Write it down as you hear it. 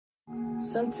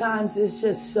Sometimes it's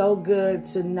just so good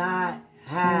to not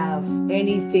have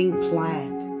anything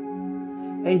planned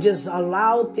and just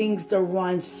allow things to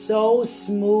run so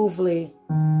smoothly,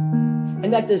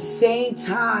 and at the same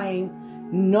time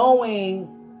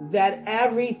knowing that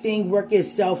everything works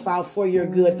itself out for your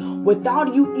good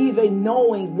without you even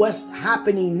knowing what's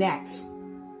happening next.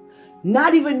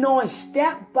 Not even knowing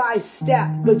step by step,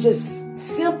 but just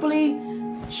simply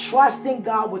trusting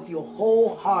God with your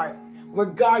whole heart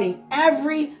regarding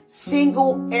every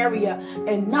single area,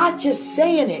 and not just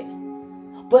saying it,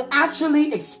 but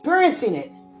actually experiencing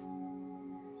it.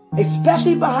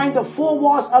 Especially behind the four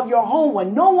walls of your home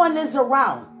when no one is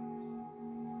around.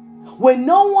 When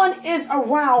no one is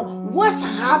around, what's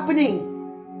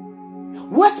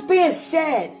happening? What's being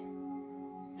said?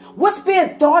 What's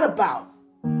being thought about?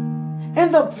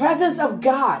 In the presence of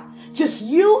God, just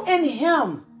you and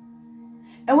Him.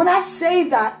 And when I say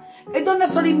that, it don't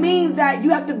necessarily mean that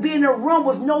you have to be in a room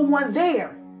with no one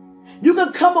there. You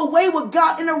can come away with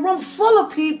God in a room full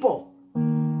of people.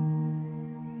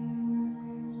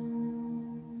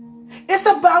 It's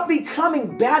about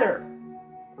becoming better.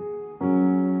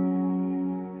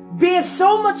 Being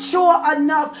so mature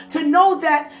enough to know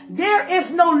that there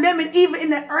is no limit even in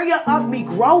the area of me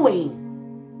growing.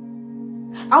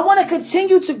 I want to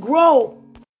continue to grow.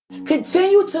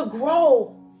 Continue to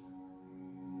grow.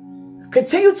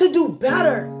 Continue to do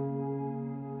better.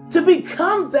 To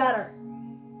become better.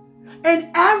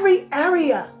 In every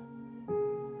area.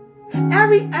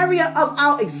 Every area of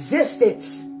our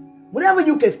existence. Whatever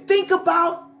you can think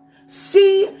about,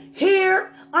 see,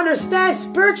 hear, understand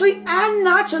spiritually and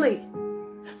naturally.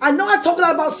 I know I talk a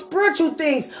lot about spiritual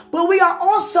things, but we are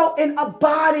also in a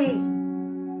body.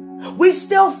 We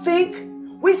still think,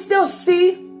 we still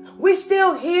see, we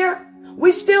still hear,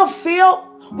 we still feel,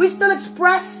 we still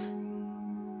express.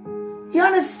 You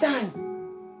understand?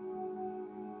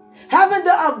 Having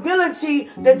the ability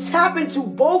to tap into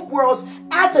both worlds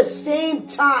at the same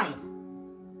time.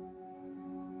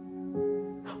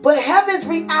 But heaven's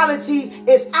reality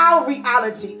is our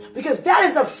reality, because that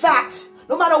is a fact,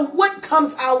 no matter what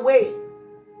comes our way.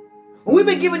 We've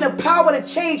been given the power to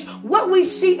change what we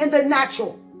see in the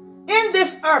natural, in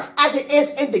this earth, as it is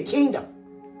in the kingdom.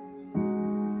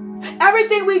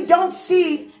 Everything we don't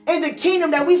see in the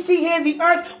kingdom that we see here in the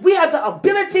earth, we have the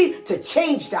ability to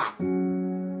change that.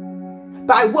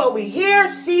 By what we hear,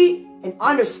 see, and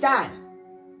understand.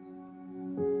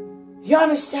 You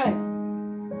understand?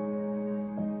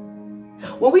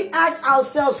 When we ask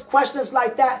ourselves questions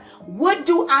like that, what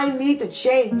do I need to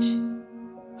change?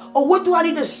 Or what do I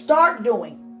need to start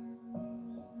doing?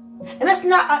 And that's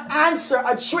not an answer,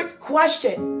 a trick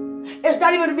question. It's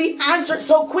not even to be answered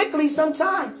so quickly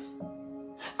sometimes.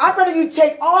 I'd rather you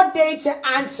take all day to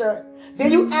answer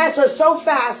than you answer so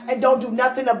fast and don't do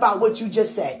nothing about what you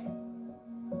just said.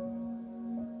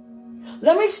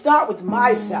 Let me start with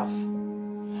myself.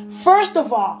 First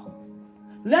of all,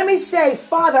 let me say,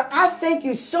 Father, I thank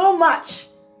you so much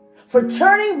for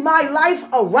turning my life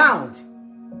around.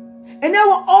 And that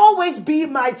will always be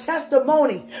my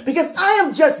testimony, because I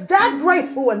am just that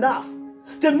grateful enough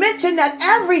to mention that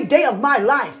every day of my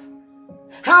life,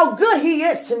 how good He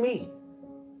is to me.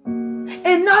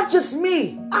 And not just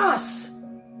me, us.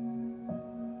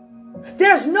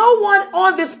 There's no one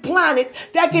on this planet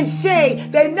that can say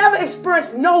they never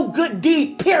experienced no good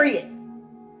deed, period.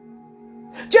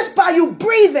 Just by you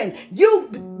breathing,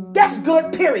 that's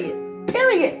good, period.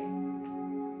 Period.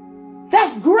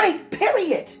 That's great,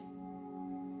 period.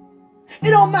 It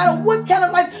don't matter what kind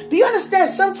of life. Do you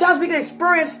understand? Sometimes we can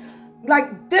experience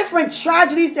like different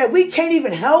tragedies that we can't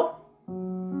even help.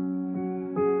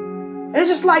 And it's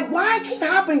just like, why it keep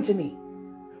happening to me?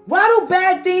 Why do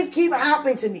bad things keep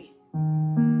happening to me?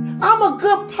 I'm a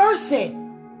good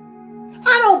person.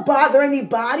 I don't bother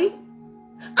anybody.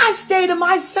 I stay to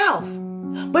myself.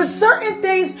 But certain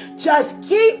things just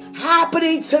keep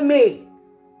happening to me.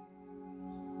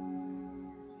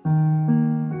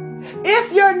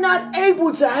 If you're not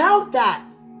able to help that,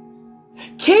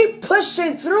 keep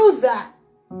pushing through that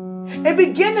and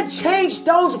begin to change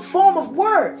those form of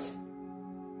words.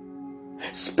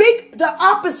 Speak the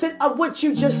opposite of what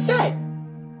you just said.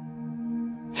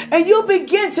 And you'll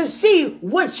begin to see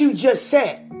what you just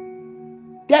said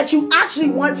that you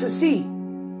actually want to see.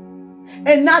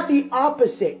 And not the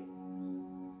opposite.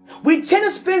 We tend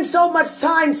to spend so much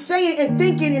time saying and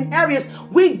thinking in areas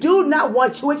we do not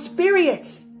want to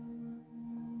experience.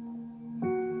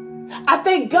 I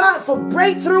thank God for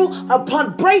breakthrough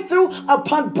upon breakthrough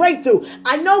upon breakthrough.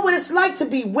 I know what it's like to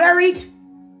be worried,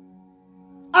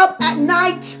 up at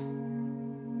night,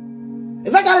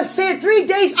 If I got to say it 3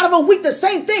 days out of a week, the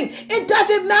same thing, it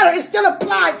doesn't matter. It's still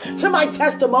applied to my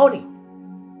testimony.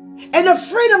 And the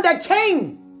freedom that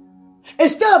came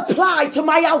is still applied to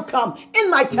my outcome in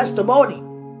my testimony.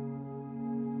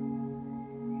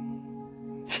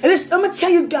 And I'm going to tell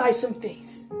you guys some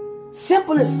things.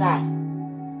 Simple as that.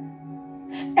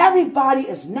 Everybody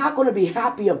is not going to be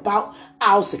happy about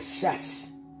our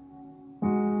success.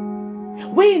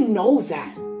 We know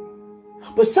that.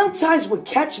 But sometimes what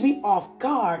catch me off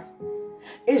guard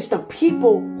is the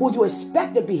people who you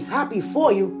expect to be happy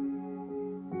for you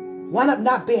wind up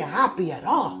not being happy at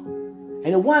all.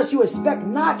 And the ones you expect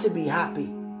not to be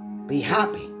happy, be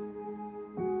happy.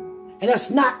 And that's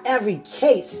not every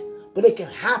case, but it can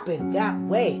happen that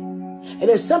way. And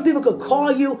then some people could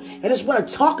call you and just want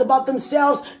to talk about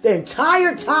themselves the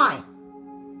entire time.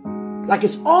 Like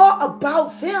it's all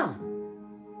about them.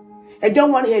 And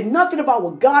don't want to hear nothing about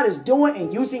what God is doing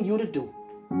and using you to do.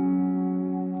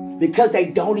 Because they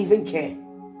don't even care.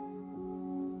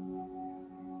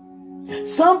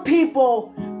 Some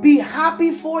people be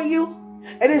happy for you.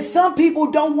 And then some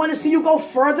people don't want to see you go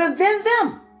further than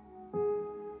them.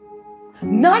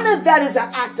 None of that is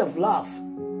an act of love.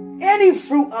 Any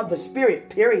fruit of the Spirit,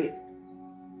 period.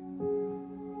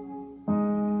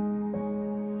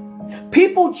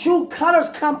 People, true colors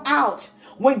come out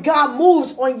when God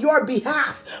moves on your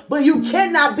behalf. But you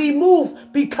cannot be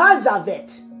moved because of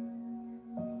it.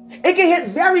 It can hit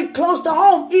very close to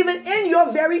home, even in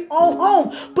your very own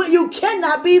home. But you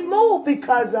cannot be moved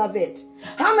because of it.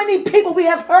 How many people we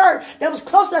have heard that was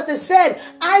close to us that said,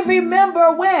 I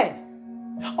remember when.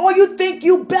 Or you think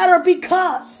you better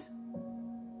because.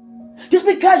 Just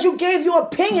because you gave your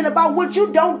opinion about what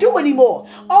you don't do anymore.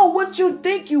 Oh, what you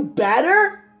think you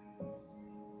better?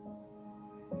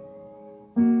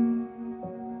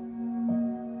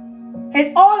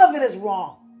 And all of it is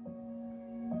wrong.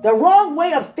 The wrong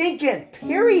way of thinking,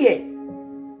 period.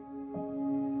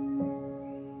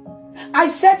 I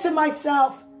said to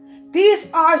myself, these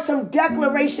are some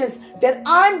declarations that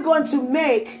I'm going to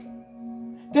make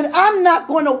that I'm not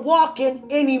going to walk in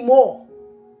anymore.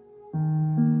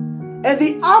 And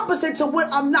the opposite to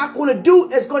what I'm not going to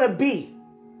do is going to be.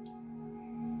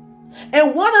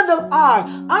 And one of them are,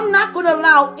 I'm not going to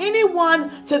allow anyone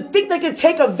to think they can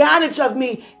take advantage of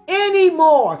me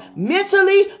anymore.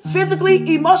 Mentally,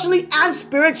 physically, emotionally, and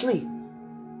spiritually.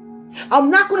 I'm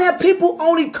not going to have people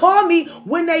only call me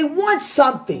when they want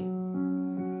something.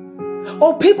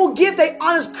 Or people give their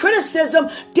honest criticism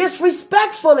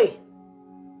disrespectfully.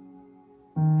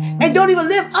 And don't even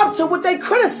live up to what they're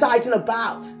criticizing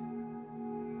about.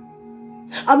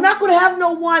 I'm not going to have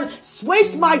no one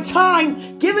waste my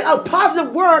time giving a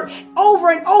positive word over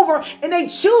and over and they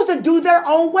choose to do their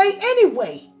own way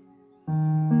anyway.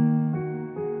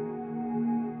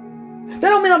 That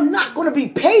don't mean I'm not going to be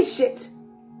patient.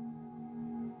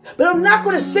 But I'm not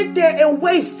going to sit there and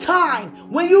waste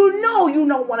time when you know you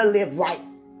don't want to live right.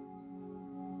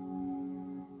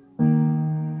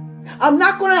 I'm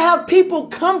not going to have people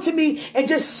come to me and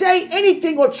just say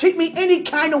anything or treat me any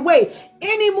kind of way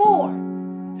anymore.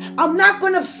 I'm not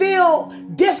going to feel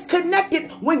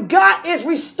disconnected when God is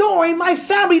restoring my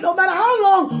family, no matter how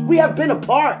long we have been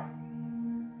apart.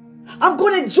 I'm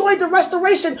going to enjoy the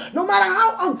restoration, no matter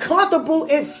how uncomfortable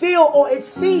it feels or it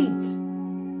seems.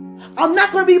 I'm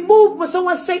not going to be moved when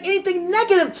someone say anything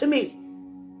negative to me,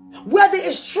 whether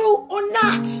it's true or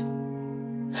not.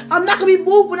 I'm not going to be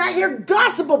moved when I hear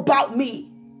gossip about me.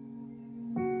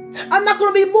 I'm not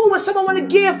going to be moved when someone want to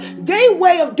give their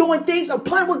way of doing things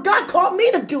upon what God called me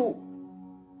to do.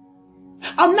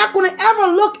 I'm not going to ever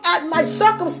look at my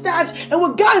circumstance and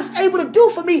what God is able to do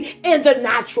for me in the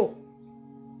natural.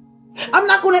 I'm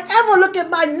not going to ever look at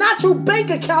my natural bank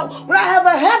account when I have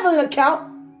a heavenly account.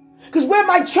 Because where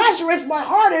my treasure is, my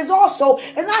heart is also.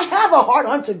 And I have a heart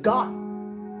unto God.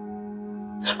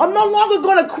 I'm no longer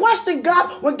going to question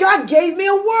God when God gave me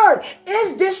a word.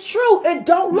 Is this true? It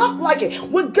don't look like it.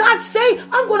 When God say,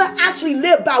 I'm going to actually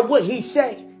live by what he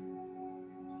say.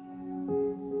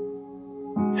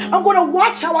 I'm going to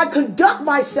watch how I conduct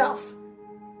myself.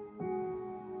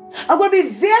 I'm going to be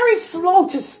very slow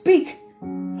to speak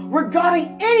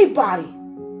regarding anybody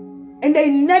and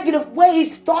their negative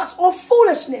ways, thoughts, or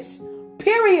foolishness.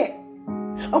 Period.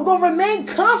 I'm going to remain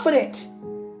confident.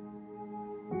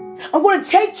 I'm going to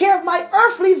take care of my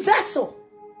earthly vessel.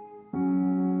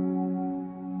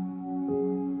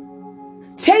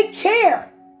 Take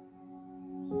care.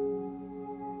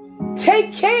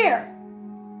 Take care.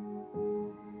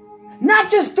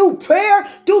 Not just through prayer,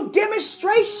 through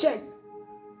demonstration.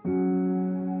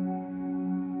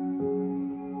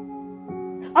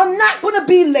 I'm not going to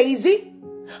be lazy.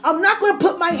 I'm not going to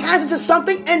put my hands into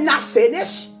something and not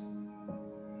finish.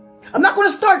 I'm not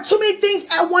going to start too many things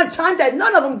at one time that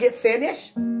none of them get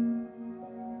finished.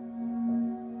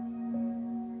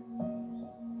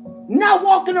 Not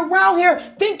walking around here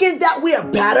thinking that we are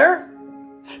better,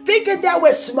 thinking that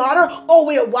we're smarter or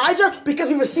we're wiser because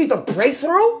we received a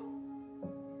breakthrough.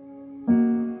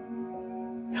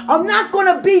 I'm not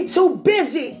going to be too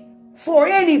busy for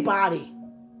anybody.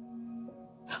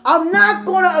 I'm not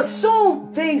going to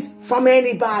assume things from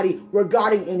anybody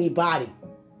regarding anybody.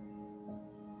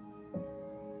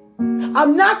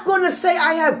 I'm not going to say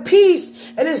I have peace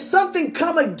and then something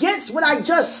come against what I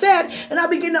just said and I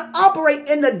begin to operate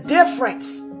in the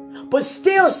difference, but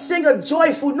still sing a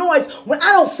joyful noise when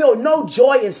I don't feel no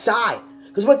joy inside.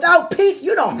 Because without peace,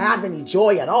 you don't have any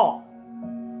joy at all.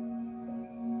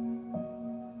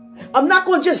 I'm not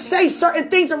going to just say certain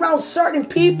things around certain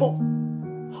people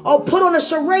or put on a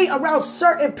charade around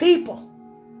certain people.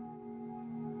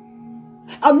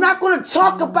 I'm not going to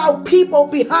talk about people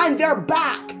behind their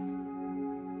back.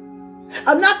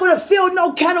 I'm not going to feel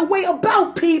no kind of way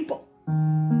about people.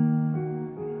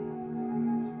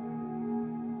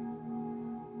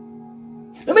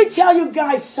 Let me tell you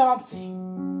guys something.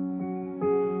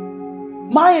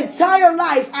 My entire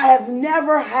life, I have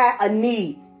never had a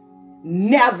need.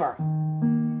 Never.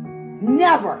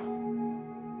 Never.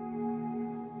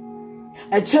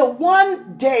 Until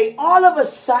one day, all of a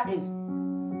sudden,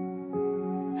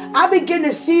 I begin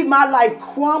to see my life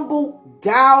crumble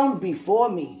down before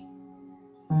me.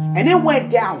 And it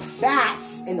went down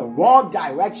fast in the wrong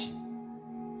direction.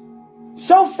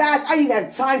 So fast, I didn't even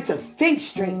have time to think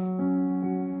straight.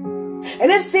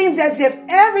 And it seems as if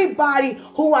everybody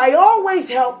who I always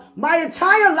helped my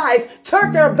entire life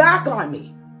turned their back on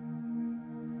me.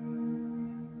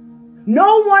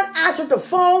 No one answered the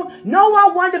phone. No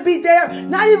one wanted to be there,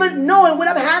 not even knowing what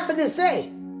I'm having to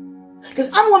say. Because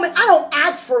I'm a woman, I don't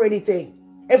ask for anything.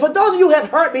 And for those of you who have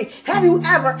heard me, have you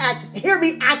ever hear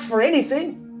me ask for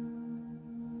anything?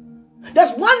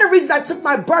 That's one of the reasons I took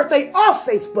my birthday off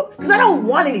Facebook, because I don't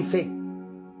want anything.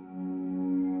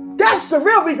 That's the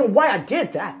real reason why I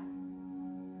did that.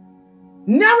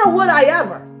 Never would I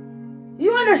ever.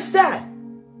 You understand?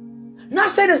 Not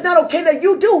saying it's not okay that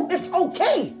you do. It's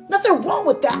okay. Nothing wrong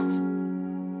with that.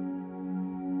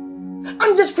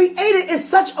 I'm just created in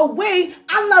such a way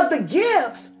I love to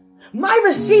give. My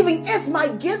receiving is my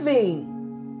giving.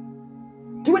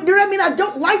 Do that mean I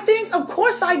don't like things? Of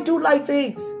course I do like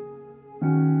things.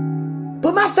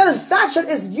 But my satisfaction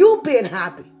is you being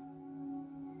happy.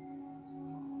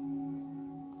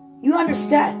 You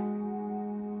understand?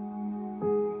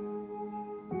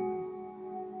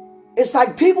 It's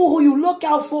like people who you look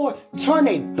out for turn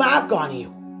their back on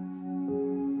you.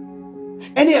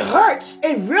 And it hurts.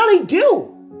 It really do.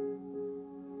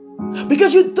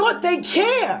 Because you thought they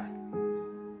care.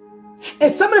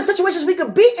 And some of the situations we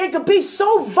could be in could be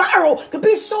so viral, could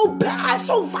be so bad,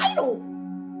 so vital.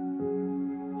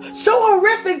 So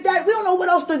horrific that we don't know what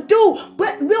else to do.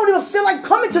 But we don't even feel like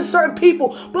coming to certain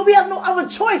people. But we have no other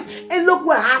choice. And look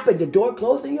what happened. The door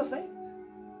closed in your face.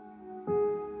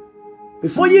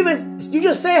 Before you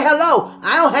just say hello.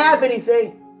 I don't have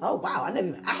anything. Oh, wow. I never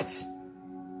even asked.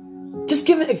 Just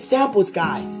giving examples,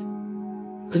 guys.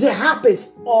 Because it happens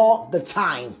all the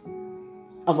time.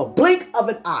 Of a blink of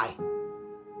an eye.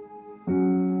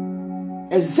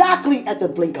 Exactly at the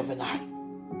blink of an eye.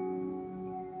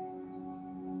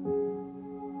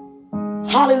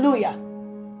 Hallelujah.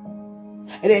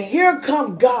 And then here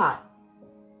come God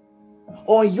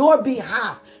on your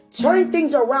behalf, turning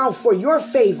things around for your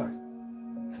favor.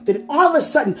 Then all of a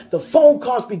sudden, the phone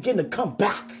calls begin to come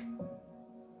back.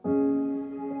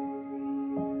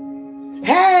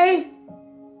 Hey,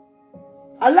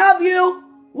 I love you.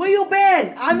 Where you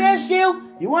been? I miss you.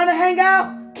 You want to hang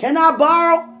out? Can I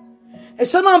borrow? And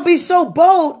someone be so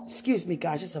bold. Excuse me,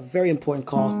 guys. It's a very important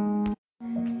call.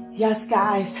 Yes,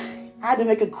 guys. I had to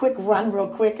make a quick run real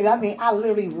quick. And I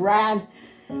literally ran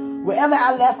wherever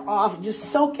I left off.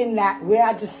 Just soak in that. Where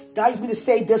God used me to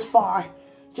say this far.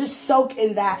 Just soak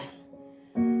in that.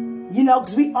 You know,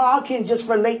 because we all can just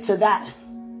relate to that.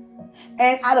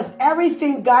 And out of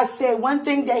everything God said, one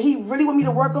thing that he really want me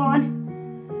to work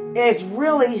on is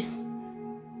really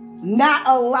not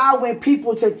allowing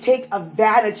people to take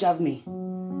advantage of me.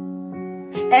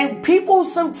 And people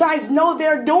sometimes know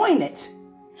they're doing it.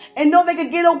 And know they can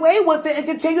get away with it and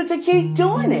continue to keep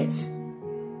doing it.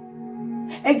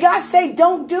 And God say,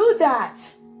 don't do that.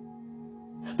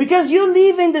 Because you're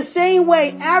leaving the same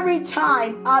way every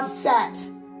time, upset,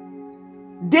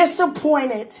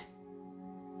 disappointed.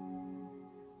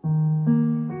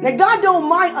 Now, God don't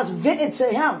mind us venting to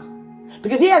him.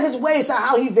 Because he has his ways to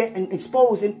how he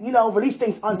expose and, release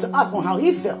things unto us on how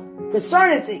he feel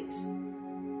concerning things.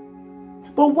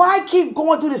 But why keep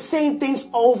going through the same things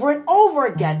over and over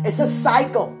again? It's a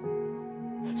cycle.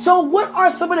 So what are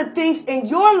some of the things in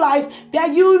your life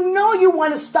that you know you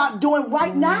want to stop doing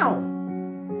right now?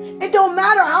 It don't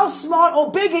matter how small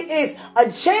or big it is.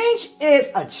 A change is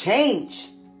a change.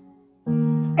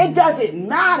 It doesn't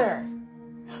matter.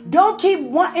 Don't keep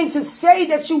wanting to say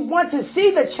that you want to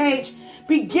see the change.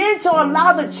 Begin to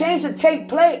allow the change to take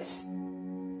place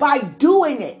by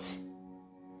doing it.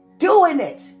 Doing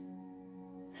it.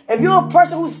 If you're a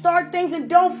person who starts things and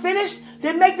don't finish,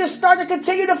 then make the start to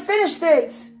continue to finish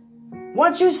things.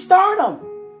 Once you start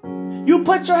them, you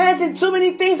put your hands in too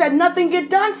many things that nothing get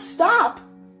done, stop.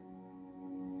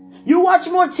 You watch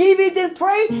more TV than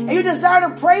pray, and you desire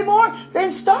to pray more,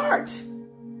 then start.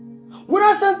 What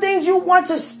are some things you want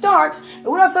to start, and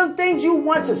what are some things you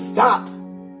want to stop?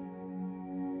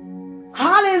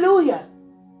 Hallelujah.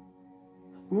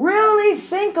 Really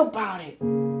think about it.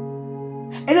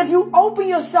 And if you open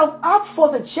yourself up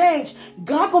for the change,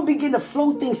 God will begin to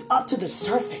flow things up to the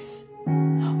surface.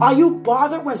 Are you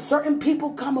bothered when certain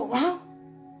people come around?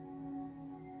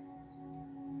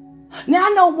 Now I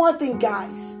know one thing,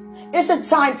 guys. It's a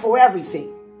time for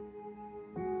everything.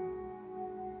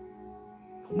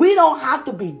 We don't have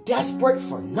to be desperate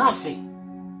for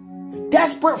nothing.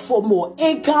 Desperate for more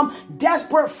income.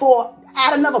 Desperate for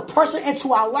add another person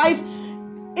into our life.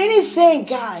 Anything,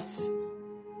 guys.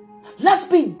 Let's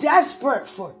be desperate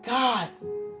for God.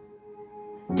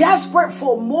 Desperate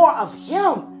for more of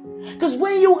Him. Because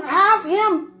when you have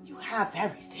Him, you have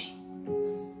everything.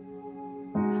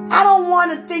 I don't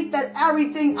want to think that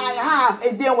everything I have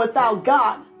and then without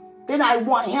God, then I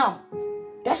want Him.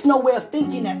 That's no way of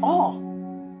thinking at all.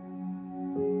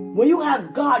 When you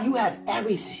have God, you have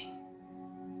everything.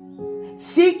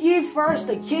 Seek ye first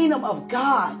the kingdom of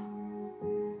God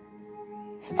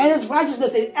and His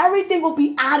righteousness, and everything will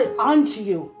be added unto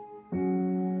you.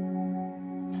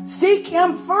 Seek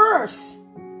Him first.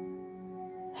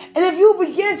 And if you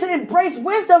begin to embrace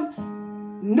wisdom,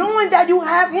 knowing that you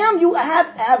have Him, you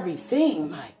have everything.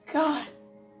 My God.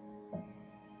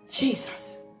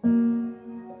 Jesus.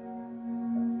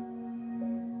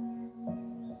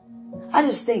 I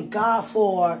just thank God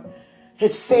for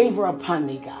His favor upon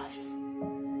me, guys.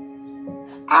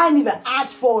 I didn't even ask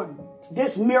for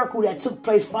this miracle that took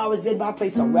place while I was in my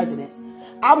place of residence.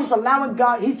 I was just allowing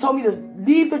God. He told me to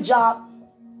leave the job.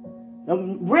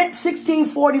 The rent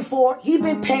 $16.44. He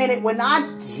been paying it when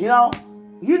I, you know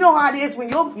how it is when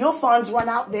your funds run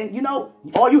out. Then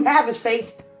all you have is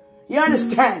faith. You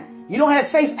understand? You don't have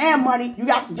faith and money. You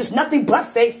got just nothing but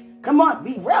faith. Come on,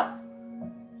 be real.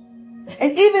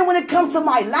 And even when it comes to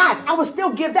my last, I would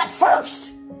still give that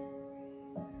first.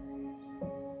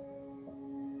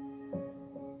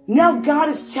 Now God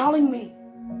is telling me,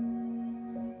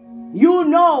 you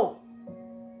know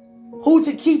who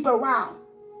to keep around,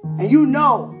 and you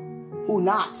know who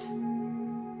not.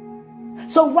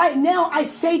 So right now I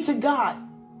say to God,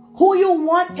 who you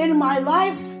want in my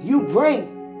life, you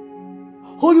bring.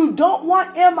 Who you don't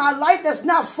want in my life, that's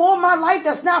not for my life,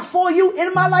 that's not for you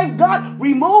in my life, God,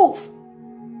 remove.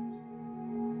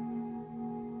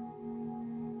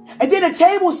 And then the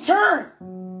tables turn.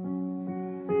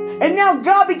 And now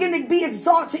God begin to be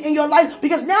exalted in your life,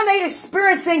 because now they're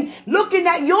experiencing, looking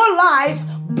at your life,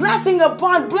 blessing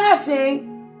upon blessing.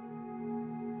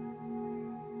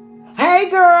 Hey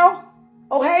girl.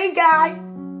 Oh, hey guy.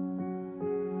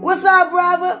 What's up,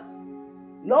 brother?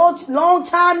 Long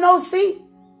time no see.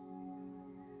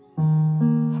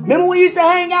 Remember we used to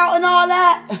hang out and all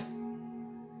that?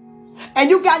 And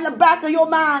you got in the back of your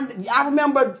mind, I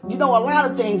remember, a lot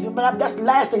of things, but that's the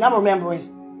last thing I'm remembering.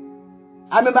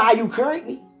 I remember how you carried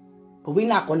me, but we're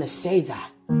not going to say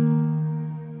that.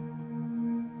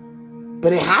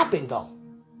 But it happened, though.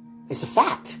 It's a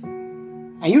fact.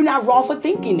 And you're not wrong for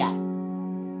thinking that.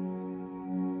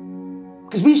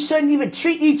 Because we shouldn't even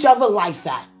treat each other like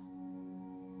that.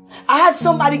 I had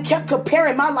somebody kept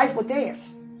comparing my life with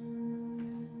theirs.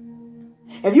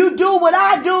 If you do what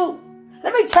I do,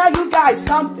 let me tell you guys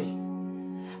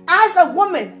something. As a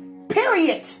woman,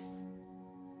 period,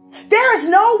 there is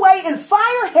no way in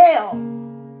fire hell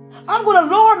I'm going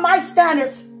to lower my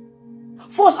standards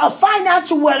for a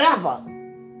financial whatever.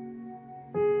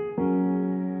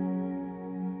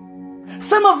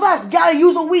 Some of us got to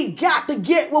use what we got to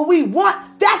get what we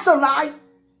want. That's a lie.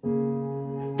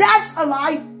 That's a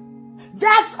lie.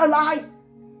 That's a lie.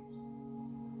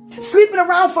 Sleeping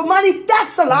around for money,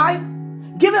 that's a lie.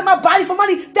 Giving up my body for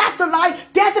money, that's a lie.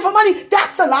 Dancing for money,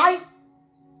 that's a lie.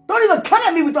 Don't even come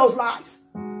at me with those lies.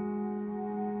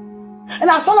 And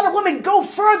I saw a lot of women go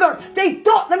further. They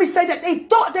thought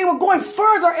they were going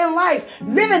further in life,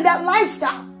 living that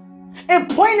lifestyle, and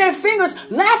pointing their fingers,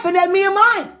 laughing at me and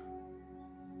mine.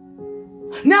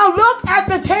 Now look at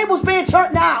the tables being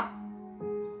turned now.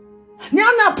 Now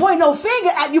I'm not pointing no finger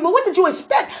at you, but what did you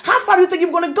expect? How far do you think you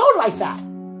were going to go like that?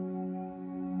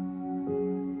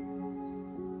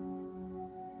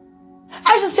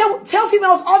 I used to tell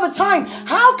females all the time,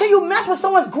 how can you mess with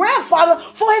someone's grandfather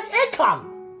for his income?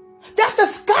 That's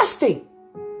disgusting.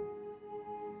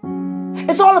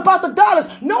 It's all about the dollars.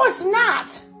 No, it's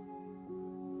not.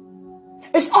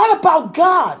 It's all about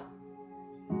God.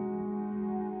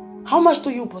 How much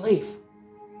do you believe?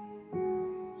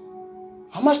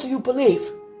 How much do you believe?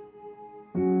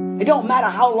 It don't matter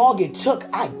how long it took.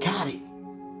 I got it.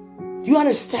 You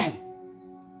understand?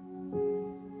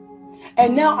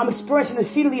 And now I'm experiencing the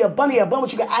exceedingly abundantly above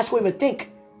what you can ask or even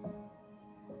think.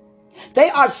 They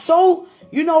are so,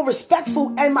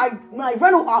 respectful in my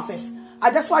rental office.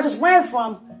 That's why I just ran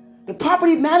from. The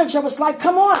property manager was like,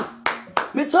 come on,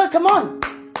 Miss Hood, come on.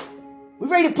 We're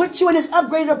ready to put you in this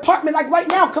upgraded apartment like right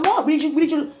now. Come on, we need you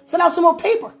to fill out some more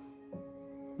paper.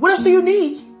 What else do you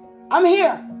need? I'm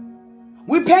here.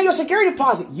 We're paying your security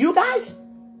deposit. You guys?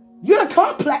 You're the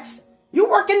complex. You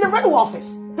work in the rental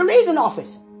office, the leasing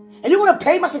office. And you're going to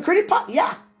pay my security deposit?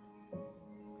 Yeah.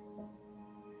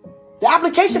 The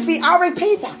application fee, I already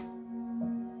paid that.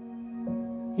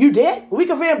 You did? We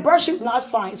can reimburse you? No, it's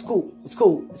fine. It's cool. It's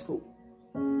cool. It's cool.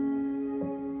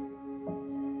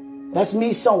 That's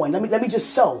me sewing. Let me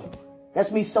just sew.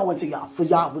 That's me sewing to y'all. For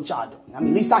y'all, what y'all doing. At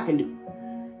least I can do.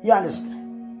 You understand?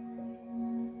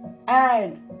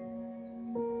 And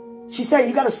she said,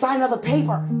 you got to sign another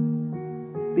paper.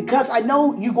 Because I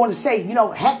know you're going to say,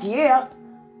 heck yeah.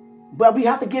 But we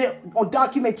have to get it on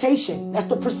documentation. That's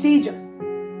the procedure.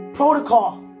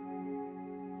 Protocol.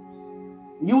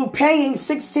 You were paying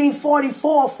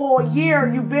 $1,644 for a year.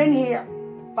 You've been here.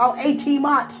 About 18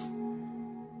 months.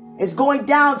 It's going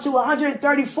down to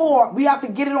 $134. We have to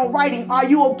get it on writing. Are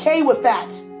you okay with that?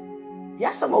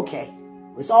 Yes, I'm okay.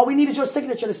 It's all we need is your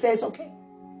signature to say it's okay.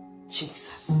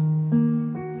 Jesus.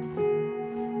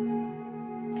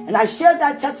 And I shared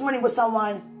that testimony with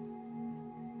someone.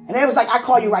 And they was like, I'll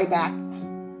call you right back.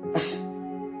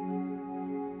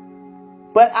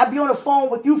 But I'd be on the phone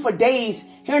with you for days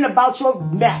hearing about your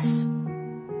mess.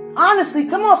 Honestly,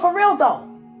 come on, for real though.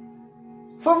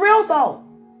 For real though.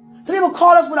 Some people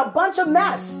call us with a bunch of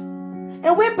mess.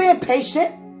 And we're being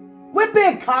patient. We're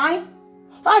being kind.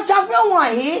 A lot of times we don't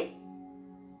want to hear it.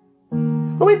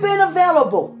 But we're being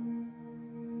available.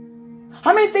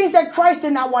 How many things that Christ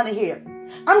did not want to hear?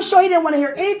 I'm sure he didn't want to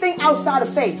hear anything outside of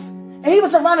faith. And he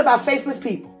was surrounded by faithless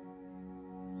people.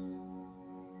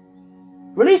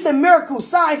 Releasing miracles,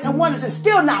 signs, and wonders and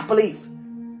still not believe.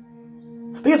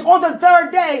 Because on the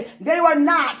third day, they were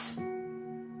not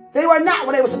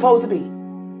what they were supposed to be.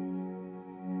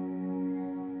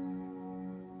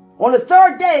 On the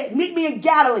third day, meet me in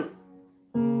Galilee.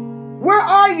 Where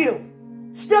are you?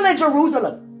 Still in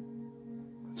Jerusalem.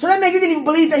 So that meant you didn't even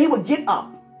believe that he would get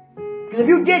up. Because if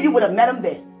you did, you would have met him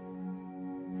there.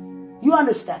 You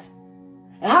understand?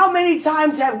 And how many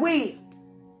times have we,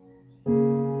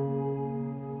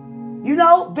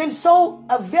 been so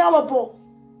available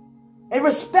and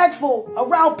respectful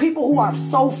around people who are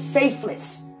so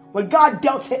faithless when God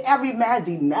dealt to every man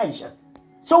the measure?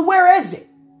 So where is it?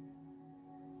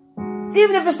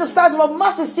 Even if it's the size of a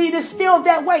mustard seed, it's still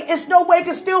that way. It's no way it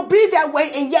can still be that way,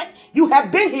 and yet you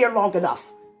have been here long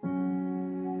enough.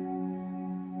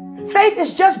 Faith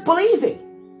is just believing.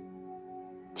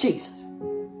 Jesus.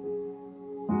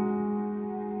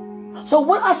 So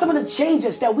what are some of the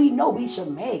changes that we know we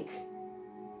should make?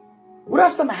 What are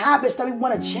some habits that we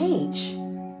want to change?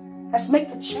 Let's make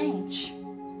the change.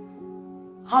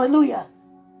 Hallelujah.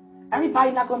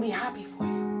 Everybody's not going to be happy for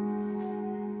you.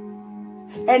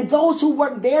 And those who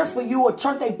weren't there for you or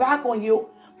turned their back on you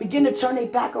begin to turn their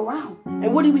back around.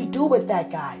 And what do we do with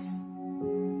that, guys?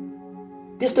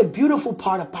 This is the beautiful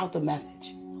part about the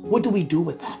message. What do we do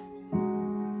with that?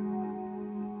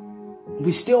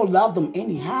 We still love them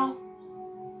anyhow.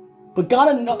 But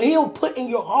God, he'll put in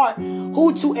your heart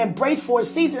who to embrace for a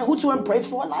season and who to embrace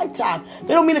for a lifetime.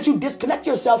 They don't mean that you disconnect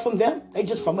yourself from them. They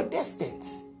just from a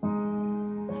distance.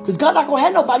 Because God not going to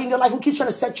have nobody in your life who keeps trying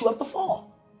to set you up to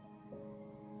fall.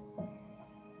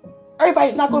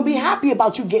 Everybody's not going to be happy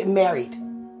about you getting married.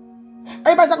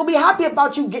 Everybody's not going to be happy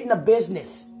about you getting a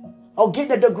business. Or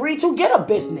getting a degree to get a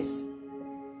business.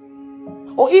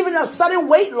 Or even a sudden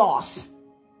weight loss.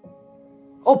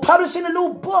 Or publishing a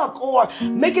new book. Or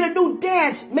making a new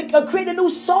dance. Creating a new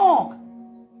song.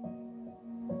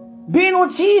 Being on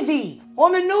TV.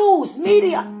 on the news,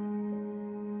 media.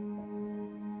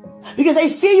 Because they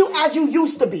see you as you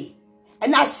used to be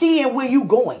and not seeing where you're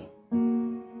going.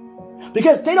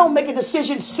 Because they don't make a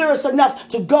decision serious enough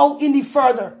to go any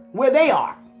further where they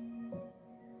are.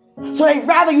 So they'd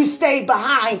rather you stay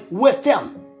behind with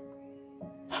them.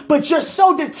 But you're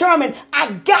so determined,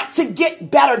 I got to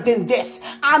get better than this.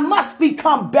 I must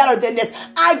become better than this.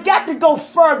 I got to go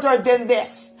further than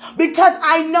this. Because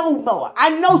I know more. I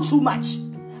know too much.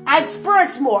 I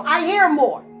experience more. I hear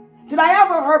more than I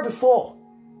ever heard before.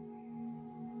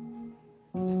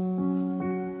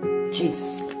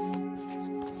 Jesus.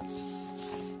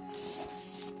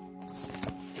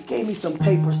 He gave me some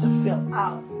papers to fill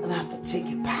out and I have to take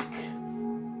it back.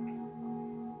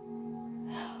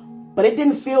 But it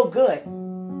didn't feel good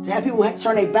to have people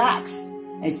turn their backs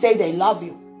and say they love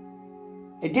you.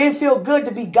 It didn't feel good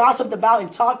to be gossiped about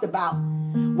and talked about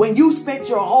when you spent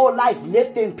your whole life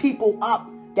lifting people up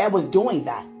that was doing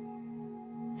that.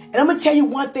 And I'm going to tell you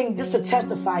one thing just to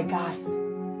testify, guys.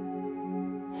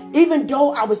 Even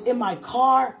though I was in my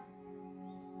car,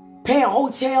 paying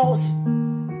hotels,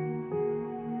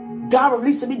 God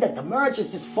released to me that the marriage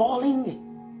is just falling.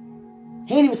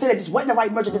 He didn't even say that this wasn't the right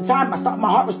marriage at the time. My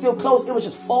heart was still closed. It was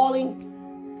just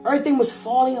falling. Everything was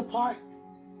falling apart.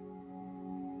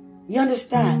 You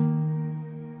understand?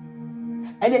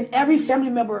 And then every family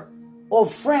member or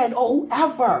friend or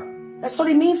whoever, that's what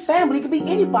they mean family. It could be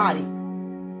anybody.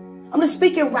 I'm just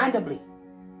speaking randomly.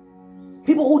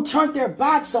 People who turned their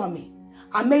backs on me.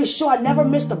 I made sure I never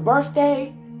missed a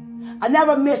birthday. I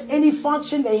never missed any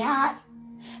function they had.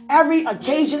 Every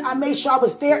occasion I made sure I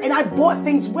was there and I brought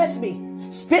things with me.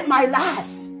 Spent my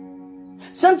last.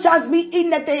 Sometimes me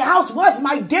eating at their house was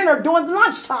my dinner during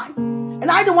lunchtime.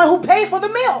 And I the one who paid for the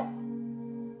meal.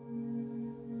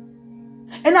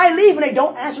 And I leave and they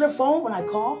don't answer the phone when I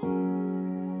call.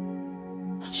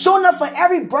 Sure enough, for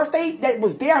every birthday that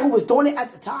was there who was doing it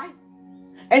at the time.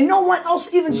 And no one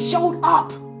else even showed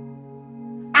up.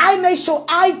 I made sure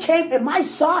I came and my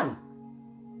son.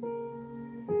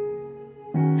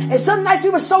 And some nights we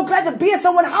were so glad to be in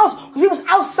someone's house because we was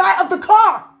outside of the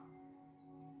car.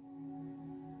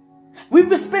 We've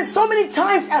been spent so many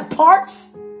times at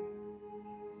parks,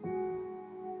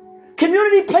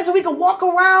 community places we could walk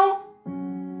around.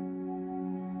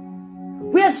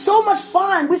 We had so much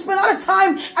fun. We spent a lot of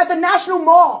time at the National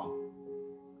Mall,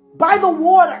 by the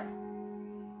water.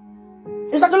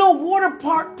 It's like a little water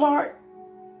park part.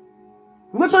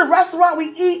 We went to the restaurant, we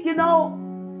eat, you know.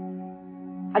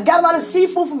 I got a lot of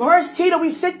seafood from Hurst Tea. We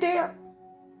sit there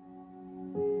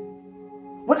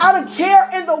without a care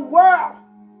in the world.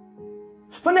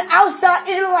 From the outside,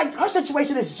 it looked like her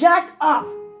situation is jacked up.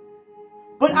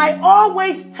 But I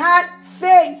always had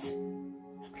faith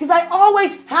because I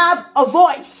always have a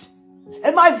voice.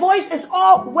 And my voice is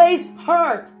always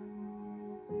heard.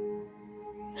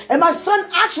 And my son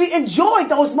actually enjoyed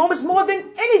those moments more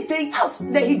than anything else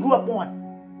that he grew up on.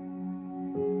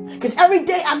 Because every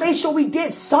day I made sure we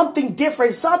did something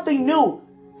different, something new.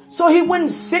 So he wouldn't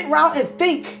sit around and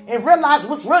think and realize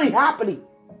what's really happening.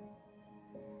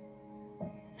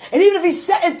 And even if he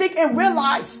sat and think and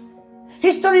realized,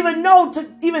 he still don't even know to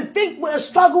even think what a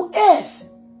struggle is.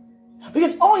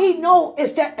 Because all he knows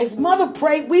is that his mother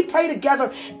prayed, we pray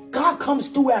together, God comes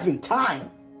through every time.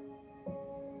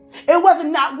 It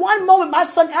wasn't not one moment my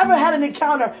son ever had an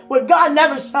encounter where God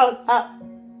never showed up.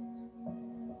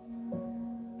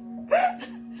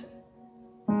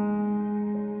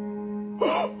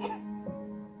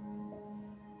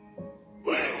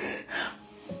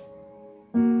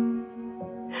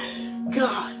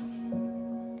 God.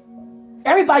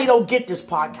 Everybody don't get this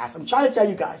podcast. I'm trying to tell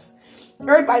you guys.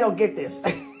 Everybody don't get this.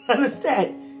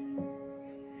 Understand?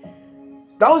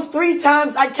 Those 3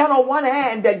 times I count on one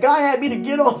hand that God had me to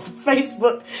get on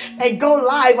Facebook and go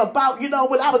live about,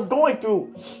 what I was going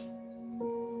through.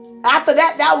 After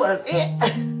that, that was it.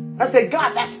 I said,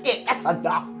 God, that's it. That's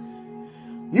enough.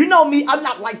 You know me, I'm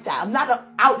not like that. I'm not an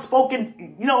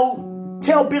outspoken,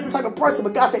 tell business type of person.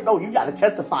 But God said, no, you got to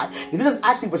testify. This is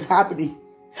actually what's happening.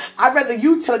 I'd rather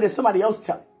you tell it than somebody else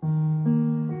tell it.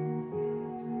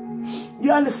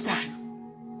 You understand?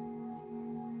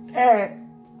 And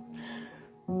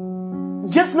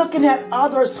just looking at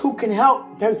others who can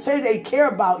help, they say they care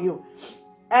about you.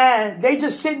 And they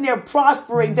just sitting there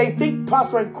prospering. They think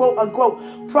prospering, quote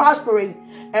unquote, prospering.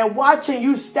 And watching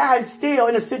you stand still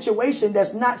in a situation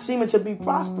that's not seeming to be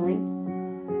prospering.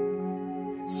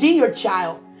 See your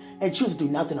child and choose to do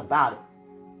nothing about it.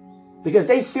 Because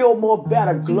they feel more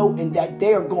better gloating that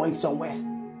they are going somewhere.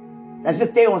 As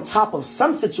if they're on top of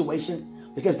some situation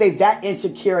because they that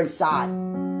insecure inside.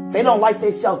 They don't like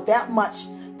themselves that much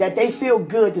that they feel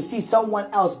good to see someone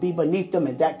else be beneath them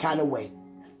in that kind of way.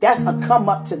 That's a come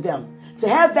up to them. To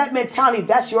have that mentality,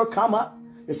 that's your come up.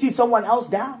 To see someone else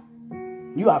down,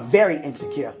 you are very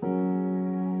insecure.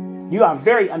 You are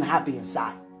very unhappy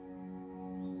inside.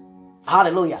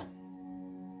 Hallelujah.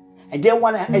 And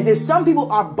then some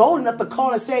people are bold enough to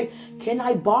call and say, can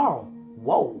I borrow?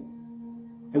 Whoa.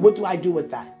 And what do I do with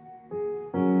that?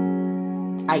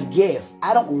 I give.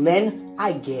 I don't lend,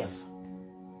 I give.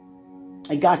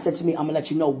 And God said to me, I'm going to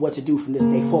let you know what to do from this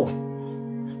day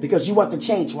forward. Because you want the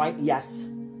change, right? Yes.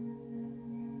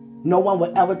 No one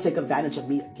will ever take advantage of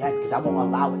me again because I won't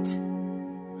allow it.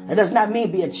 It does not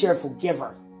mean be a cheerful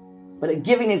giver. But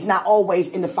giving is not always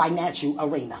in the financial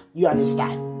arena. You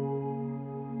understand?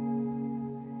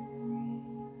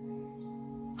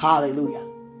 Hallelujah.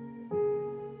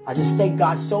 I just thank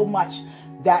God so much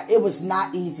that it was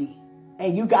not easy.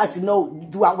 And you guys know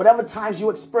throughout whatever times you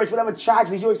experience, whatever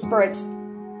tragedies you experience,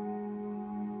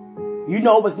 you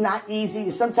know it was not easy.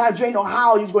 Sometimes you ain't know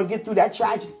how you was going to get through that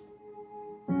tragedy.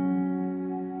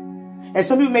 And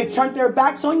some people may turn their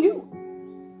backs on you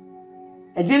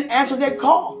and didn't answer their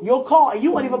call, your call, and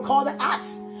you wouldn't even call to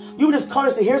ask. You would just call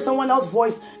us to hear someone else's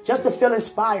voice just to feel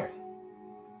inspired.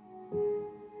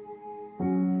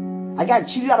 I got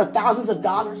cheated out of thousands of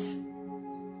dollars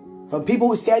from people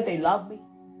who said they loved me.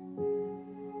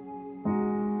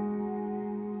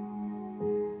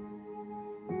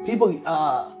 People,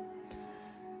 I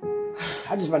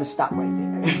just want to stop right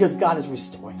there because God is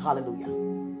restoring. Hallelujah.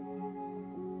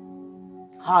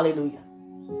 Hallelujah.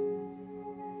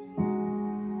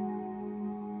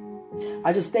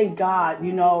 I just thank God,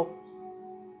 you know.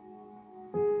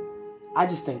 I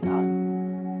just thank God.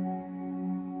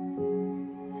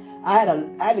 I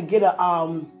had to get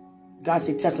a God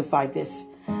said testify this.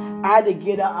 I had to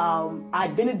get a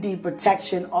identity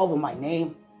protection over my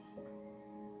name.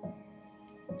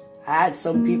 I had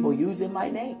some people using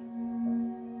my name.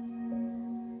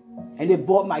 And it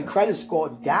brought my credit score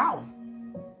down.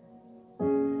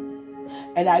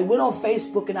 And I went on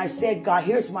Facebook and I said, God,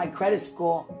 here's my credit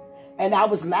score. And I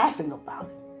was laughing about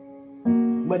it.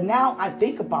 But now I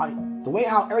think about it. The way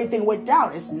how everything went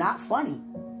down, it's not funny.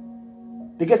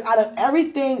 Because out of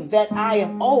everything that I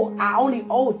am owed, I only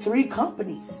owe 3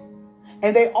 companies.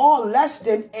 And they all less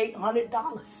than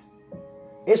 $800.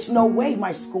 It's no way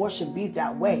my score should be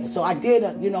that way. So I did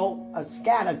a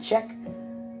scan, a check.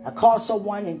 I called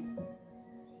someone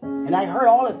and I heard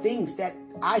all the things that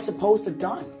I supposed to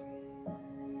done.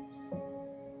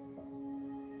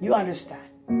 You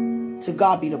understand? To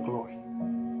God be the glory.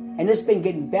 And it's been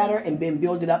getting better and been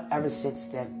building up ever since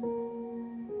then.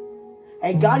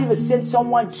 And God even sent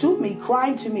someone to me,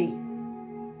 crying to me,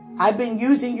 I've been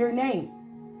using your name.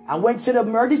 I went to the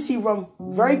emergency room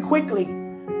very quickly.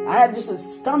 I had just a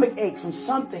stomach ache from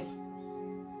something.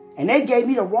 And they gave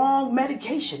me the wrong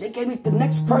medication. They gave me the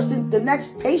next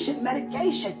patient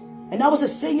medication. And I was a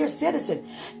senior citizen.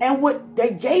 And what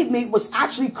they gave me was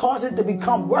actually causing it to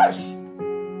become worse.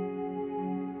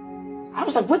 I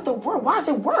was like, what the world? Why is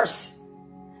it worse?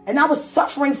 And I was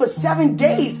suffering for 7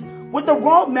 days with the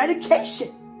wrong medication.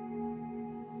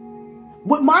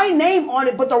 With my name on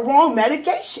it, but the wrong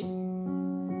medication.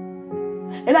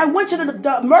 And I went to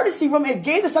the emergency room and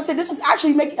gave this. I said, this is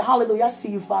actually making, hallelujah, I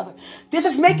see you, Father. This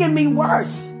is making me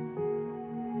worse.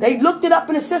 They looked it up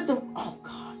in the system. Oh,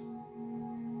 God.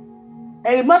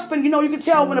 And it must have been, you can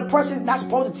tell when a person not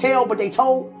supposed to tell, but they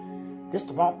told, this is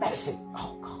the wrong medicine.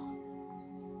 Oh, God.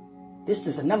 This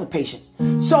is another patient.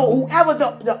 So whoever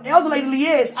the elderly lady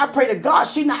is, I pray to God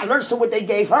she not allergic to what they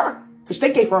gave her. Because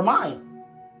they gave her mine.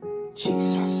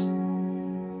 Jesus.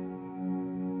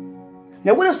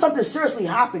 Now, what if something seriously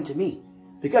happened to me?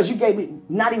 Because you gave me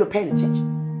not even paying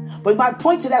attention. But my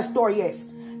point to that story is,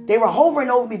 they were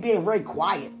hovering over me being very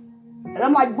quiet. And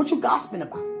I'm like, what you gossiping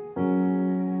about?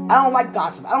 I don't like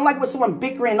gossip. I don't like when someone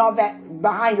bickering and all that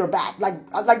behind your back. Like,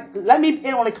 let me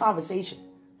in on the conversation.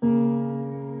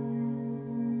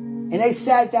 And they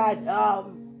said that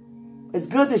it's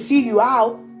good to see you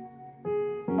out.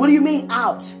 What do you mean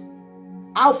out?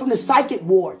 Out from the psychic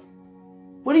ward.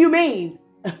 What do you mean?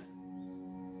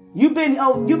 You've been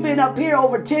up here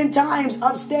over 10 times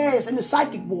upstairs in the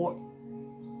psychic ward.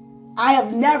 I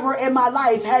have never in my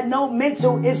life had no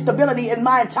mental instability in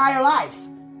my entire life.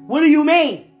 What do you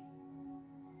mean?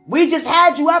 We just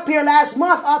had you up here last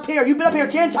month up here. You've been up here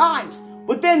 10 times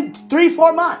within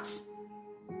 3-4 months.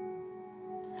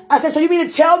 I said, so you mean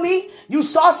to tell me you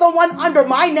saw someone under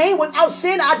my name without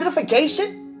sin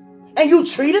identification and you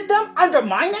treated them under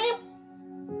my name?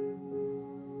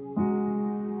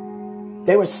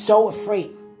 They were so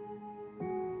afraid.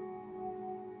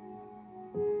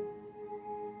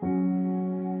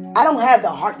 don't have the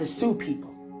heart to sue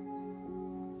people.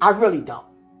 I really don't.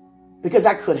 Because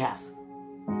I could have.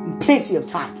 Plenty of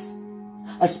times.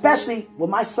 Especially when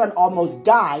my son almost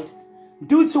died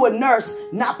due to a nurse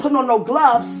not putting on no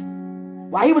gloves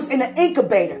while he was in the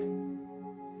incubator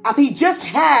after he just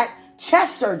had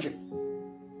chest surgery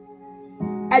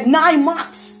at 9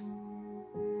 months.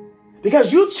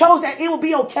 Because you chose that it would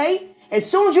be okay. As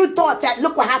soon as you thought that,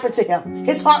 look what happened to him.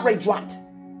 His heart rate dropped.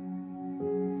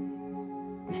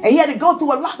 And he had to go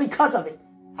through a lot because of it.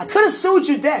 I could have sued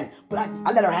you then, but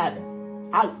I let her have it.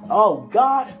 Oh,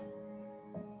 God.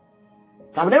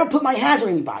 I would never put my hands on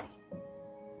anybody.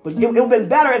 But it would have been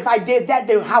better if I did that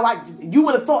than how you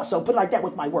would have thought so. Put it like that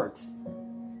with my words.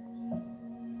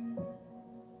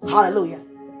 Hallelujah.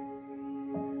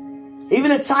 Even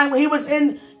the time when he was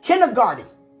in kindergarten,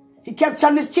 he kept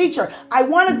telling his teacher, I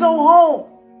want to go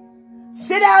home.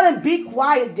 Sit down and be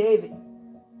quiet, David.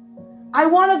 I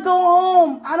want to go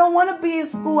home. I don't want to be in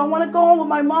school. I want to go home with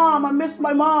my mom. I miss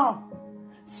my mom.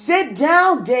 Sit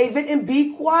down, David, and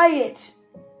be quiet.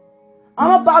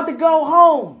 I'm about to go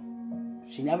home.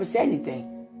 She never said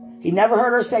anything. He never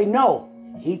heard her say no.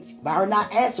 By her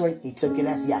not answering, he took it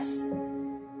as yes.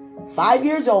 5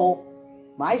 years old,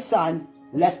 my son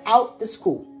left out the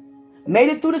school. Made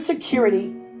it through the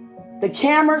security, the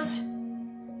cameras.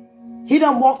 He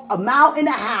done walked 1.5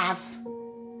 miles,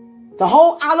 the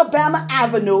whole Alabama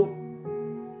Avenue,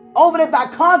 over there by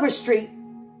Congress Street,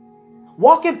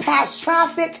 walking past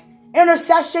traffic,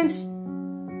 intersections,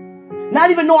 not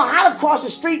even knowing how to cross the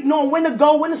street, knowing when to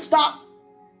go, when to stop,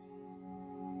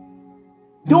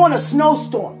 during a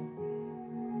snowstorm.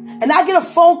 And I get a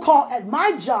phone call at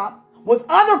my job with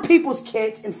other people's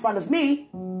kids in front of me,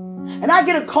 and I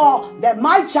get a call that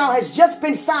my child has just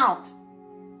been found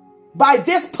by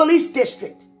this police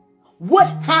district. What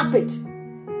happened?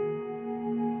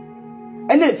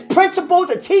 And then it's principal,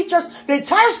 the teachers, the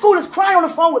entire school is crying on the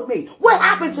phone with me. What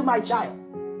happened to my child?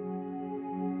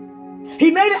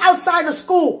 He made it outside the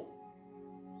school.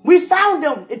 We found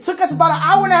him. It took us about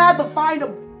 1.5 hours to find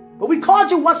him. But we called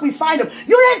you once we find him.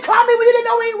 You didn't call me when you didn't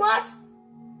know who he was?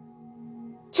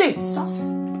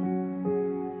 Jesus.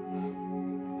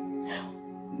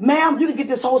 Ma'am, you can get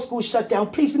this whole school shut down.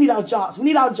 Please, we need our jobs. We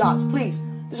need our jobs, please.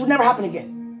 This will never happen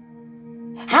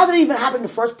again. How did it even happen in the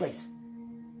first place?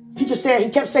 Teacher said, he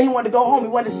kept saying he wanted to go home. He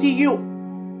wanted to see you.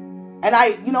 And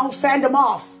I, fanned him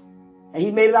off. And he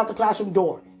made it out the classroom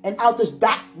door. And out this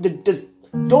back, the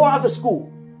door of the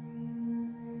school.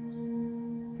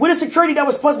 With a security that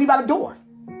was supposed to be by the door.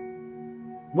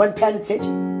 Wasn't paying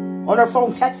attention. On her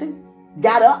phone texting.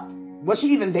 Got up. Was she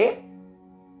even there?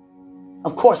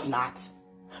 Of course not.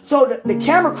 So the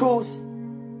camera crews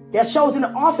that shows in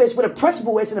the office where the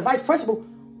principal is and the vice principal,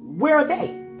 where are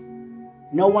they?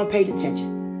 No one paid attention.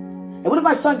 And what if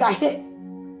my son got hit?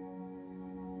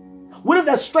 What if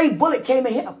that stray bullet came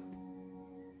and hit him?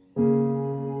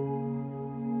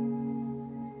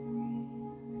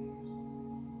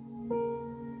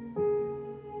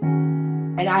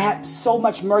 And I had so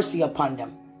much mercy upon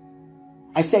them.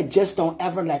 I said, just don't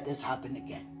ever let this happen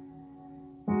again.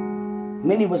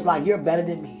 Minnie was like, you're better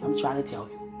than me. I'm trying to tell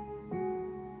you.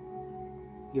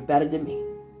 You're better than me.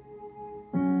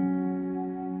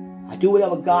 I do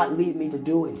whatever God lead me to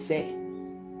do and say.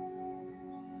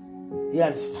 You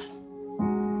understand?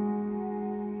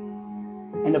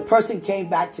 And the person came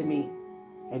back to me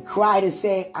and cried and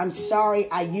said, I'm sorry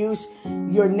I used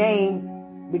your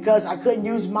name because I couldn't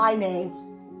use my name.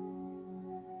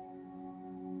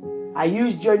 I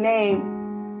used your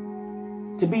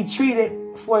name to be treated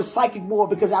for a psychic ward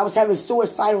because I was having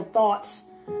suicidal thoughts.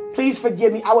 Please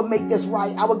forgive me. I would make this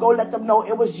right. I would go let them know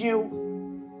it was you.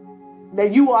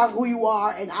 That you are who you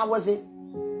are and I wasn't.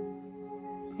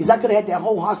 Because I could have had that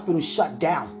whole hospital shut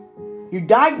down. You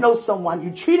diagnosed someone.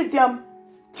 You treated them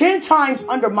 10 times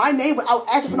under my name without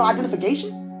asking for no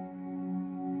identification.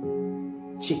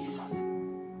 Jesus.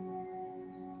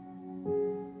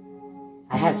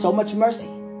 I had so much mercy.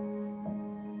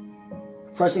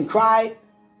 The person cried,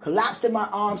 collapsed in my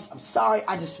arms. I'm sorry.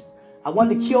 I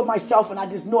wanted to kill myself and I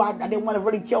just knew I didn't want to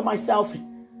really kill myself.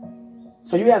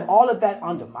 So you have all of that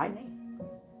under my name.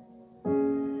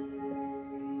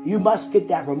 You must get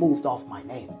that removed off my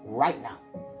name right now.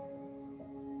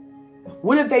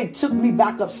 What if they took me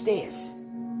back upstairs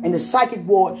in the psychic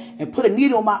ward and put a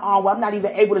needle in my arm where I'm not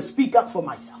even able to speak up for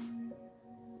myself?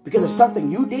 Because of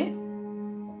something you did?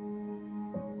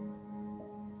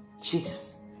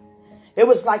 Jesus. It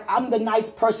was like I'm the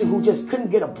nice person who just couldn't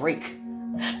get a break.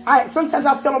 Sometimes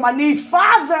I fell on my knees.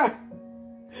 Father,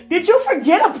 did you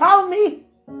forget about me?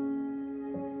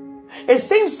 It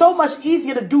seems so much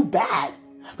easier to do bad.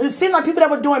 But it seemed like people that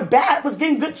were doing bad was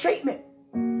getting good treatment.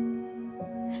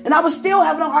 And I was still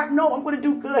having a heart, no, I'm going to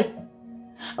do good.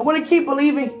 I'm going to keep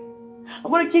believing.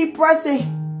 I'm going to keep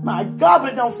pressing. My God,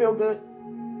 but it don't feel good.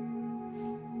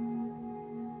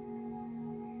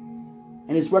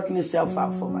 And it's working itself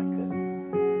out for my good.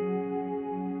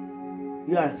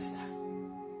 You understand?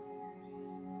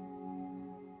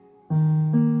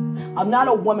 I'm not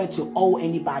a woman to owe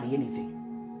anybody anything.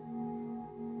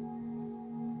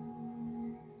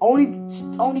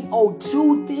 Only owe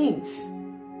 2 things.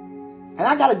 And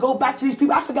I got to go back to these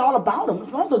people. I forgot all about them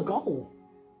long ago.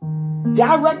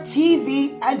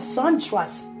 DirecTV and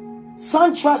SunTrust.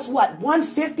 SunTrust what?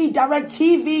 $150.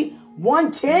 DirecTV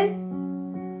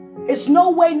 $110? It's no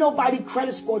way nobody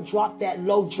credit score dropped that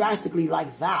low drastically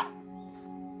like that.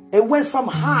 It went from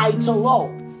high to low.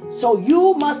 So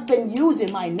you must have been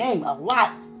using my name a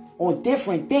lot on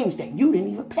different things that you didn't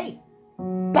even pay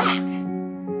back.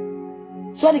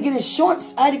 So I had to get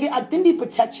insurance. I had to get identity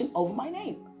protection over my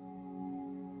name.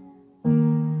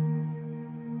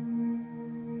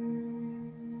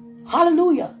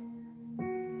 Hallelujah.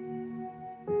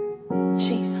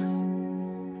 Jesus.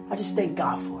 I just thank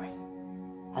God for it.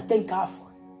 I thank God for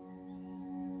it.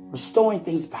 Restoring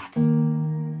things back.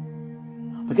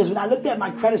 Because when I looked at my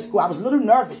credit score, I was a little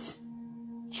nervous.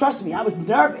 Trust me, I was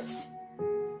nervous.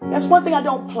 That's one thing I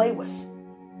don't play with.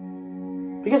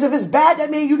 Because if it's bad, that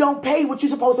means you don't pay what you're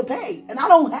supposed to pay. And I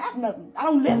don't have nothing. I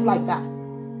don't live like that.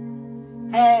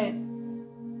 And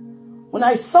when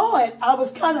I saw it, I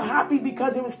was kind of happy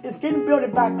because it's getting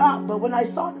built back up. But when I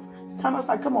saw it this time, I was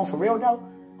like, come on, for real though?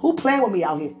 Who playing with me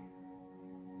out here?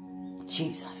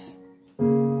 Jesus.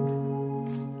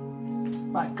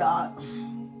 My God.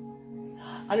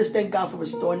 I just thank God for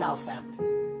restoring our family.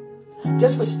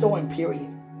 Just restoring, period.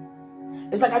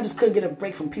 It's like I just couldn't get a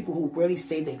break from people who really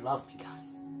say they love me, guys.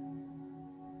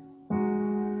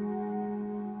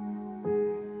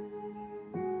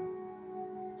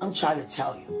 I'm trying to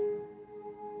tell you.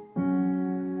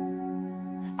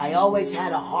 I always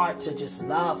had a heart to just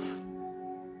love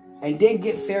and didn't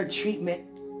get fair treatment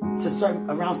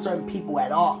around certain people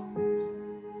at all.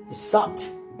 It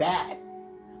sucked bad.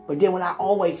 But then when I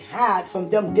always had from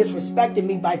them disrespecting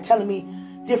me by telling me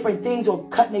different things or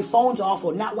cutting their phones off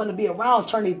or not wanting to be around,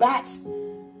 turning their backs,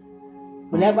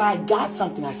 whenever I got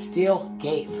something, I still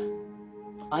gave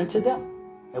unto them.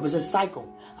 It was a cycle.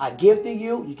 I give to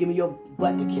you, you give me your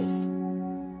butt to kiss.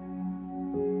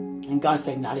 And God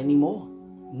said, not anymore.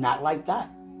 Not like that.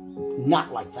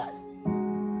 Not like that.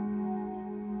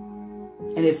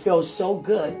 And it feels so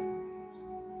good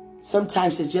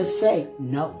sometimes to just say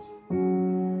no.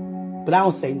 But I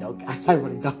don't say no, guys. I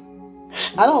really don't.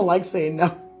 I don't like saying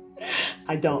no.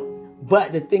 I don't.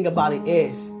 But the thing about it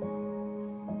is,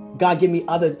 God give me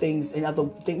other things and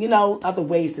other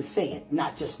ways to say it,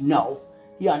 not just no.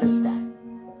 You understand?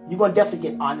 You're going to definitely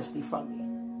get honesty from me.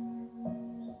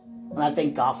 And I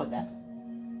thank God for that.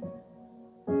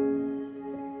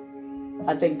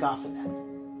 I thank God for that.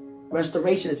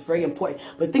 Restoration is very important.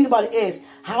 But the thing about it is,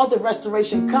 how the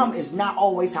restoration come is not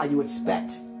always how you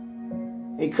expect.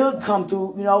 It could come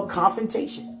through,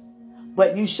 confrontation.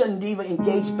 But you shouldn't even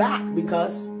engage back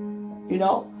because,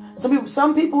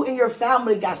 some people in your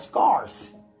family got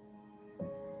scars.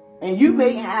 And you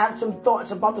may have some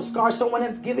thoughts about the scars someone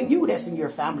has given you that's in your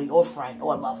family or friend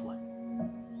or a loved one.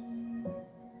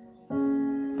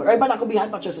 But everybody not going to be happy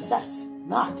about your success.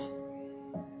 Not.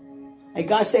 And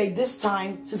God said, this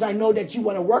time, since I know that you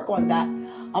want to work on that,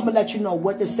 I'm going to let you know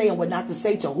what to say and what not to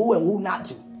say to who and who not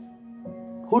to.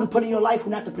 Who to put in your life, who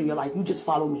not to put in your life. You just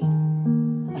follow me.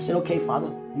 I said, okay,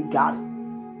 Father, you got it.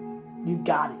 You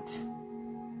got it.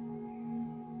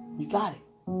 You got it.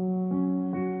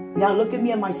 Now look at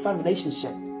me and my son's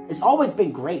relationship. It's always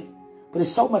been great, but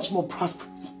it's so much more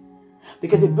prosperous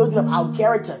because it built up our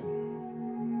character.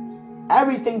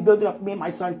 Everything built up me and my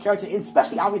son's character,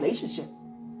 especially our relationship.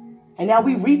 And now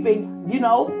we reaping,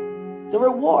 the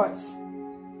rewards.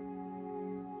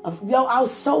 Our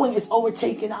sowing is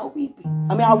overtaking our reaping.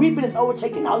 Our reaping is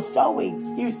overtaking our sowing.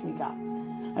 Excuse me, guys.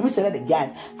 Let me say that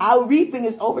again. Our reaping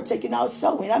is overtaking our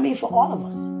sowing. I mean for all of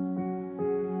us.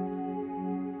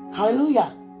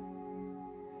 Hallelujah.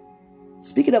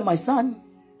 Speaking of my son,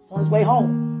 he's on his way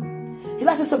home. He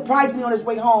likes to surprise me on his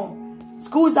way home.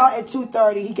 School's out at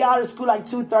 2:30. He got out of school like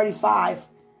 2:35.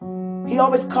 He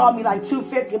always called me like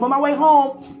 2:50. I'm on my way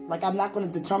home. Like, I'm not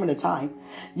going to determine the time.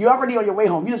 You're already on your way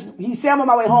home. He said I'm on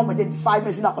my way home, and then 5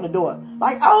 minutes he knocked on the door.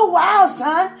 Like, oh, wow,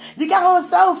 son. You got home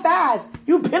so fast.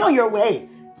 You've been on your way.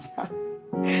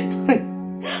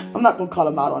 I'm not going to call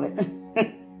him out on it.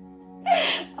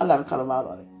 I'm not going to call him out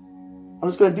on it. I'm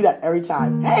just going to do that every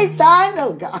time. Hey, son.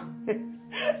 Oh, God.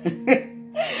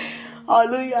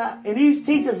 Hallelujah. And these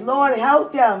teachers, Lord,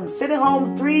 help them. Sitting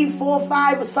home 3, 4,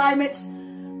 5 assignments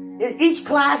in each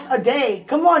class a day.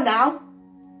 Come on now.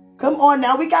 Come on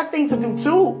now. We got things to do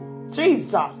too.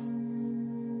 Jesus.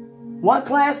 One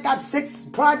class got 6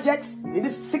 projects. It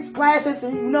is 6 classes.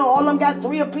 And you know, all of them got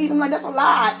 3 apiece. I'm like, that's a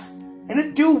lot. And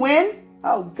it's due when?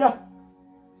 Oh, God.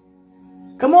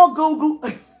 Come on, Google.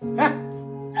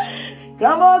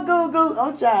 Come on, Google.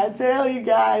 I'm trying to tell you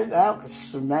guys.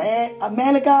 Man, a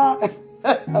man of God.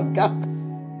 Oh, God.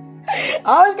 I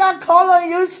always got to call on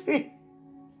you,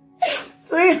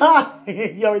 sweetheart.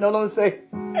 You already know what I'm saying.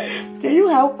 Can you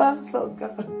help us? Oh,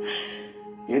 God.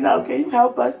 You know, can you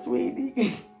help us,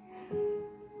 sweetie?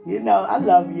 You know, I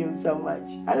love you so much.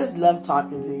 I just love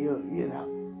talking to you, you know.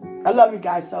 I love you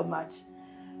guys so much.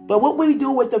 But what we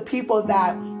do with the people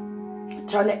that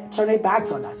turn their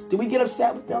backs on us, do we get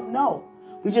upset with them? No.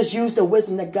 We just use the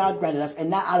wisdom that God granted us and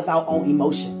not out of our own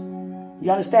emotion.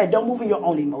 You understand? Don't move in your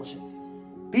own emotions.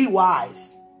 Be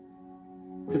wise.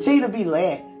 Continue to be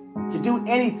led to do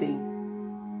anything.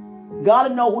 God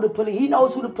will know who to put in. He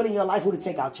knows who to put in your life, who to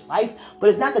take out your life. But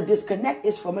it's not the disconnect.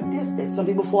 It's from a distance. Some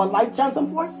people for a lifetime, some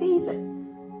for a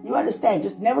season. You understand?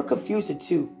 Just never confuse the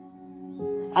two.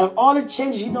 Out of all the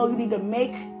changes you know you need to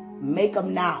make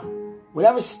them now.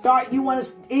 Whatever start you want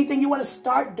to, anything you want to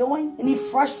start doing, any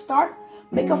fresh start,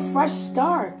 make a fresh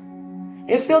start.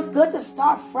 It feels good to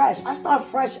start fresh. I start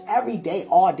fresh every day,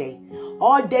 all day.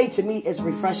 All day to me is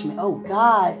refreshment. Oh,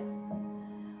 God.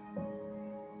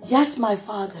 Yes, my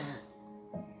Father.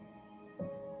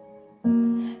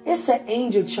 It's an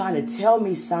angel trying to tell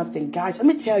me something, guys. Let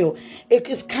me tell you,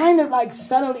 it's kind of like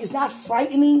suddenly, it's not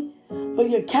frightening, but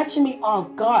you're catching me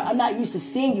off guard. I'm not used to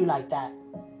seeing you like that.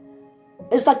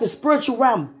 It's like the spiritual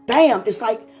realm. Bam. It's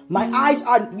like my eyes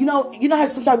are, you know how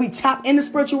sometimes we tap in the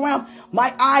spiritual realm?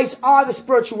 My eyes are the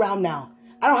spiritual realm now.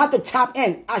 I don't have to tap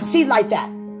in. I see like that.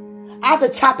 I have to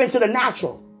tap into the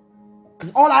natural.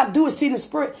 Because all I do is see the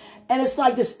spirit. And it's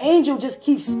like this angel just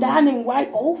keeps standing right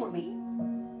over me.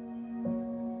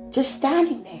 Just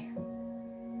standing there.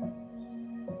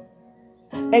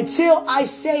 Until I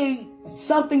say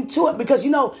something to it. Because,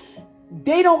 you know,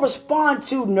 they don't respond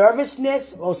to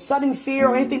nervousness or sudden fear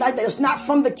or anything like that. It's not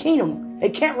from the kingdom. They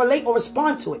can't relate or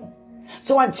respond to it.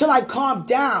 So until I calm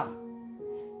down,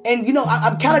 and, you know,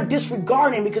 I'm kind of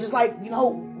disregarding because it's like, you know,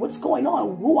 what's going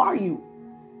on? Who are you?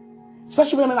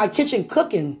 Especially when I'm in my kitchen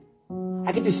cooking.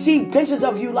 I get to see glimpses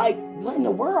of you like, what in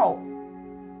the world?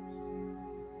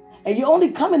 And you're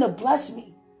only coming to bless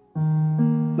me.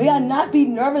 May I not be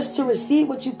nervous to receive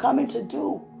what you're coming to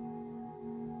do.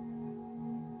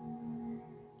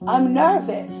 I'm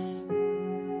nervous.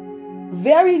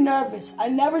 Very nervous.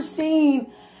 I've never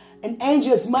seen an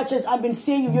angel as much as I've been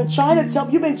seeing you. You're trying to tell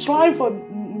me. You've been trying for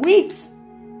weeks.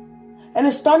 And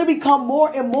it's starting to become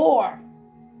more and more.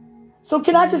 So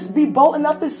can I just be bold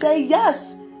enough to say,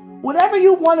 yes, whatever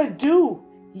you want to do,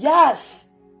 yes.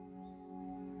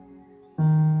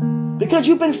 Because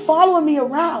you've been following me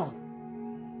around.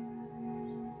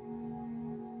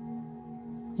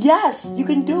 Yes, you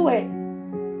can do it.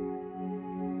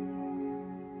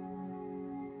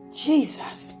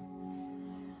 Jesus.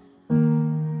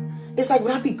 It's like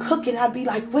when I be cooking, I'd be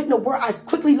like, what in the world? I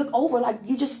quickly look over like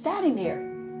you just standing there.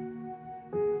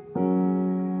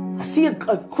 I see a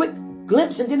quick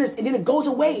glimpse and then it goes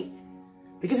away.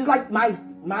 Because it's like my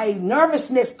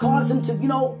nervousness caused him to, you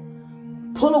know,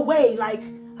 pull away. Like,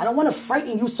 I don't want to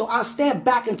frighten you, so I'll stand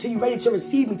back until you're ready to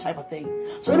receive me type of thing.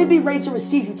 So let me be ready to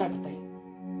receive you type of thing.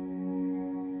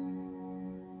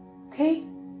 Okay?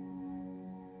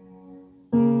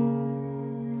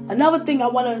 Another thing I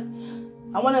want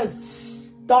to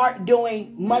start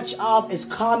doing much of is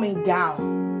calming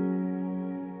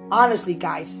down. Honestly,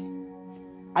 guys,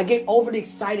 I get overly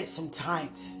excited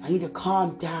sometimes. I need to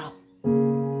calm down.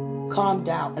 Calm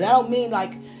down. And I don't mean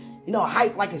like, you know,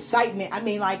 hype, like excitement. I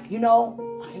mean like, you know,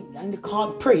 I need to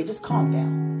calm, pray. Just calm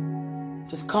down.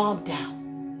 Just calm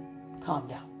down. Calm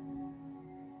down.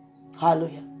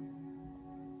 Hallelujah.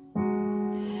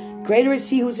 Greater is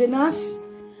he who's in us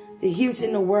than he who's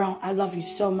in the world. I love you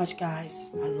so much, guys.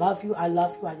 I love you. I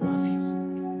love you. I love you.